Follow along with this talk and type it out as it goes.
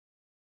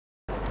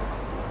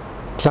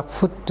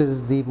Clubfoot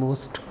is the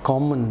most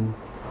common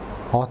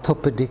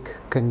orthopedic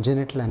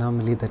congenital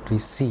anomaly that we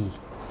see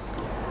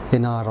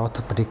in our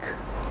orthopedic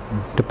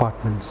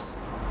departments.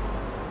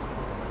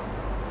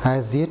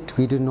 As yet,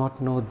 we do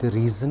not know the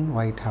reason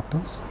why it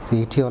happens.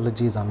 The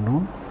etiology is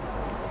unknown.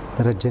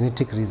 There are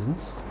genetic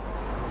reasons.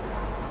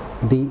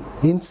 The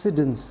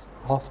incidence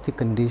of the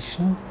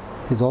condition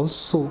is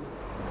also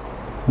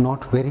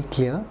not very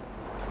clear,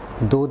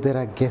 though there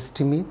are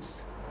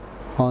guesstimates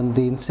on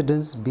the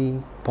incidence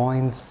being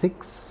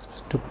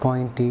 0.6 to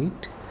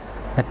 0.8,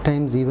 at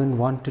times even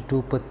 1 to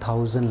 2 per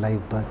thousand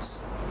live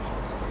births.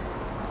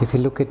 If you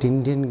look at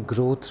Indian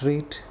growth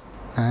rate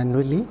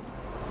annually,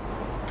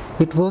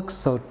 it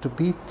works out to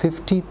be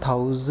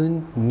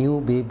 50,000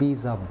 new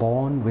babies are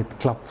born with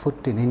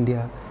clubfoot in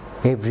India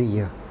every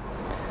year.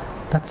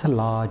 That's a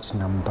large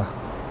number.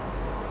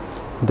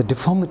 The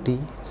deformity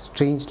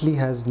strangely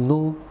has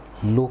no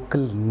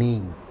local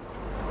name.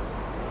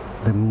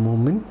 The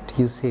moment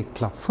you say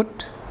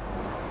clubfoot,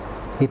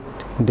 it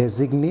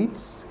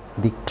designates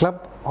the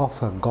club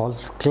of a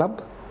golf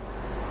club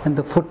and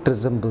the foot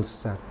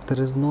resembles that.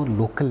 There is no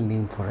local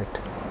name for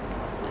it.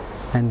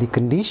 And the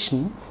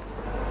condition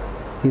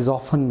is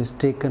often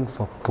mistaken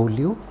for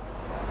polio,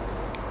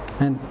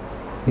 and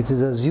it is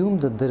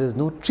assumed that there is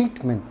no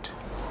treatment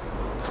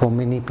for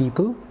many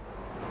people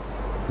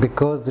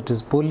because it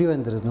is polio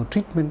and there is no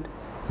treatment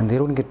and they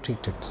don't get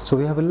treated. So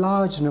we have a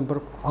large number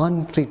of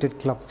untreated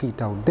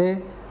clubfeet out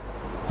there,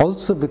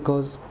 also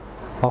because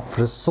of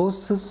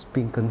resources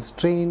being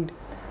constrained,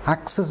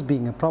 access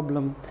being a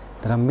problem.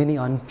 There are many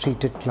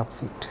untreated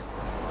clubfeet.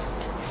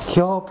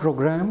 Cure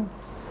program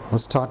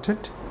was started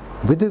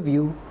with a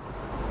view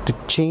to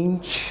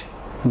change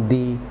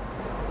the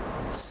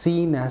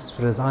scene as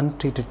far as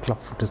untreated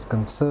clubfoot is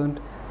concerned,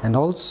 and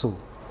also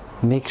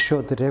make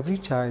sure that every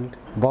child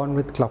born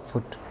with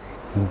clubfoot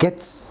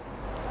gets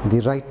the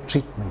right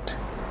treatment.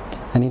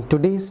 And in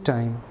today's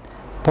time,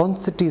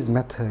 Ponseti's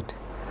method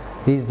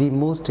is the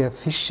most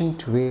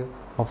efficient way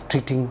of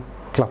treating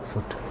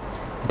clubfoot.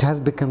 It has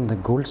become the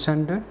gold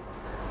standard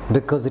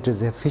because it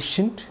is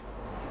efficient,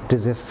 it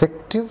is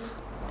effective,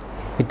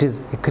 it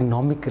is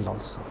economical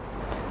also.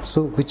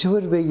 So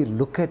whichever way you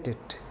look at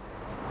it,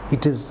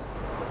 it is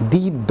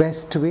the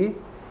best way,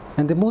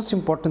 and the most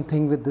important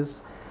thing with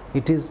this,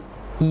 it is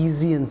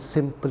easy and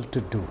simple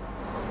to do.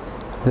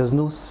 There is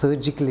no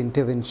surgical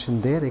intervention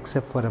there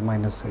except for a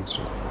minor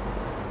surgery.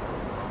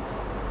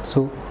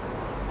 So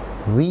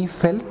we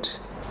felt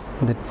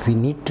that we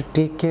need to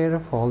take care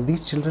of all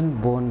these children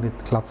born with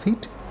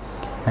clubfeet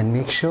and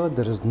make sure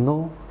there is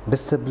no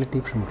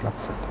disability from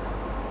clubfoot.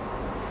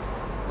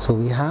 So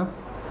we have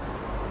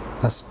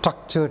a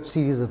structured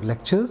series of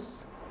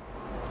lectures,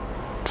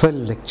 12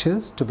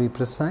 lectures to be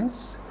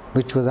precise,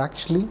 which was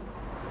actually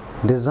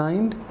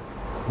designed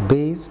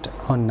based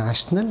on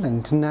national and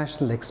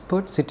international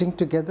experts sitting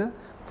together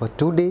for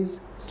 2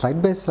 days,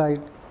 slide by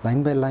slide,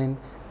 line by line,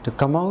 to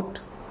come out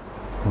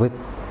with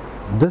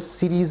this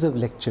series of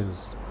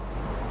lectures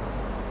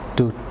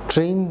to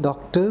train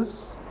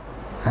doctors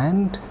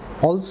and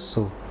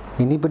also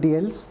anybody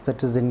else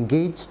that is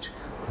engaged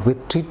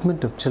with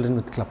treatment of children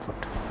with clubfoot.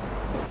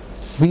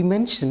 We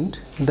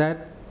mentioned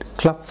that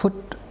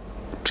clubfoot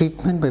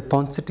treatment by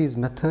Ponseti's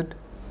method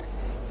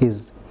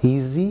is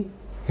easy,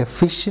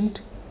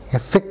 efficient,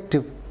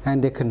 effective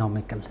and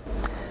economical,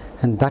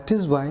 and that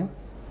is why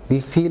we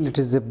feel it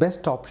is the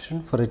best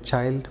option for a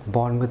child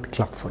born with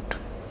clubfoot.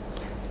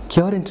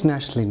 Cure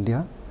International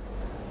India,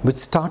 which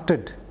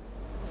started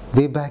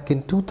way back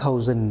in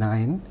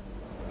 2009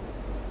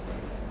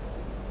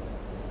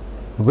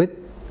 with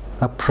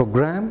a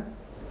program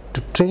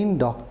to train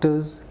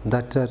doctors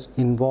that are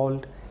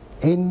involved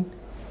in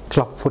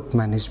clubfoot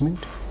management,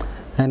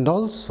 and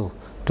also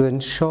to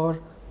ensure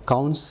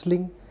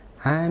counseling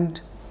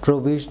and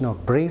provision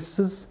of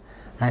braces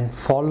and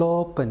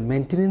follow-up and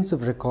maintenance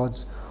of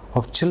records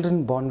of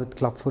children born with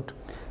clubfoot,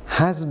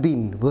 has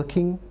been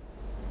working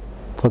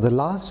for the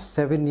last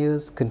 7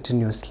 years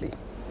continuously.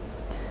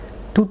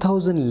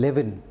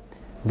 2011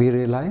 we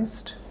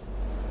realized,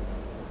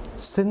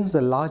 since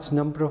a large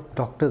number of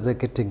doctors are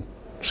getting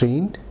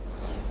trained,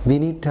 we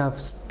need to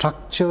have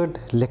structured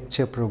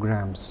lecture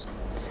programs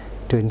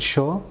to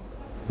ensure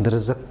there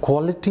is a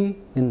quality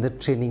in the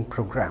training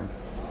program.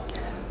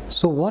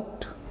 So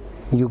what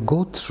you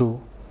go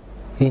through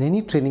in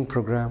any training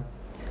program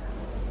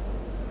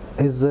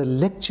is a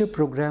lecture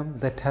program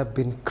that have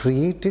been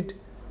created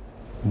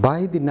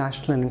by the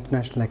national and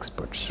international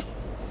experts.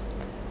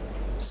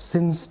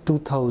 Since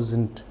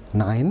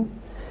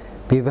 2009,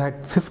 we've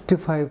had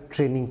 55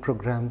 training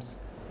programs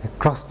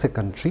across the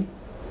country.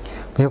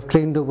 We have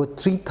trained over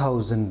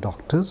 3,000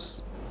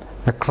 doctors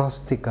across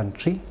the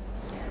country,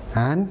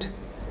 and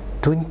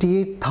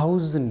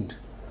 28,000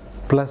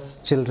 plus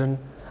children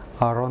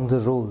are on the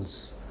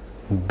rolls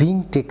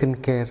being taken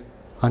care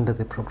under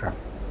the program.